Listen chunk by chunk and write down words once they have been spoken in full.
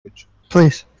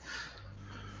Please.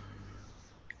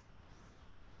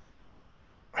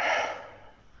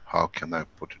 How can I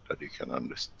put it that you can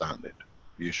understand it?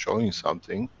 You're showing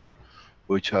something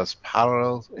which has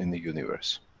parallels in the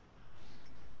universe.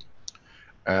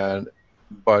 And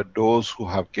by those who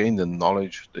have gained the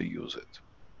knowledge, they use it.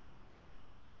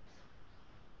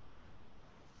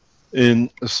 In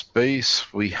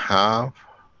space, we have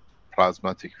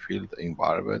plasmatic field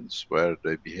environments where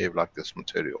they behave like this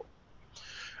material.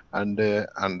 And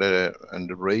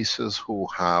the races who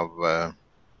have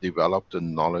developed the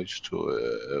knowledge to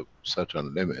a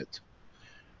certain limit,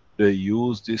 they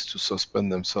use this to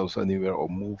suspend themselves anywhere or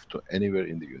move to anywhere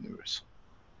in the universe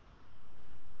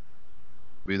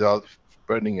without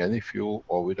burning any fuel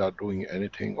or without doing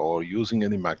anything or using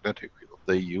any magnetic field.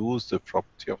 They use the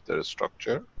property of their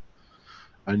structure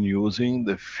and using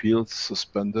the field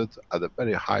suspended at a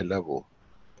very high level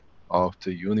of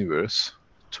the universe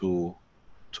to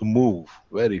move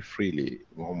very freely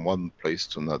from one place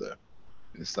to another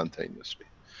instantaneously.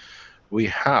 We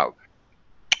have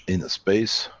in a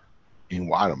space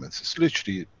environments, it's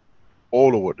literally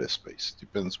all over the space,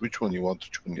 depends which one you want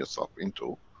to tune yourself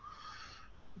into,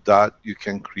 that you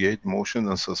can create motion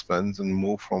and suspense and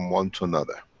move from one to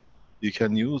another. You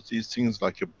can use these things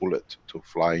like a bullet to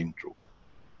fly into.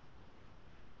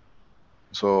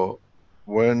 So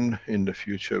when in the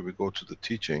future we go to the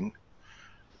teaching,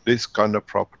 this kind of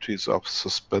properties of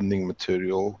suspending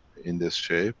material in this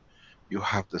shape, you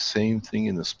have the same thing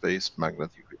in the space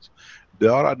magnetic fields.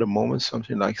 There are at the moment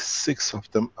something like 6 of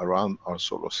them around our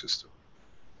solar system.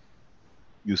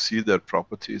 You see their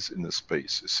properties in the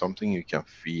space. It's something you can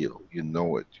feel, you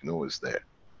know it, you know it's there.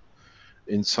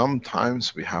 In some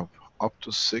times we have up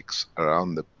to 6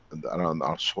 around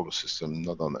our solar system,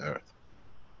 not on Earth.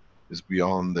 It's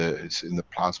beyond it's in the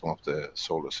plasma of the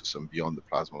solar system, beyond the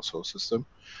plasma of the solar system.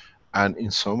 And in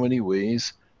so many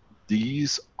ways,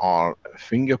 these are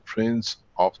fingerprints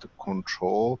of the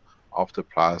control of the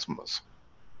plasmas.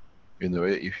 In a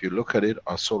way, if you look at it,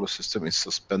 our solar system is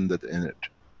suspended in it.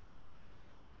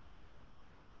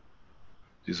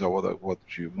 These are what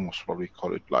you most probably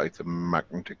call it like the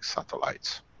magnetic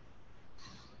satellites.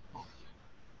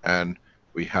 And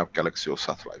we have galaxial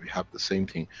satellite. We have the same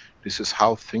thing. This is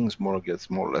how things more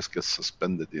or less get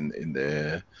suspended in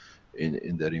their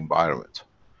environment.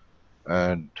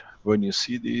 And when you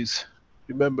see these,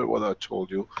 remember what I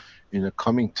told you. In the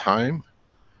coming time,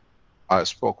 I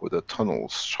spoke with the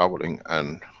tunnels traveling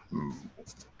and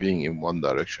being in one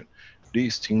direction.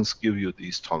 These things give you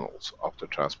these tunnels after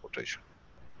transportation.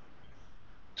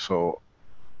 So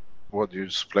what you're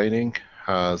explaining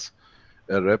has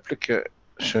a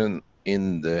replication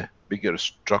in the bigger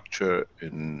structure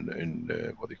in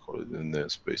the, what do you call it, in the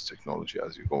space technology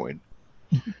as you go in.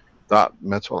 That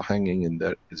metal hanging in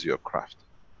there is your craft.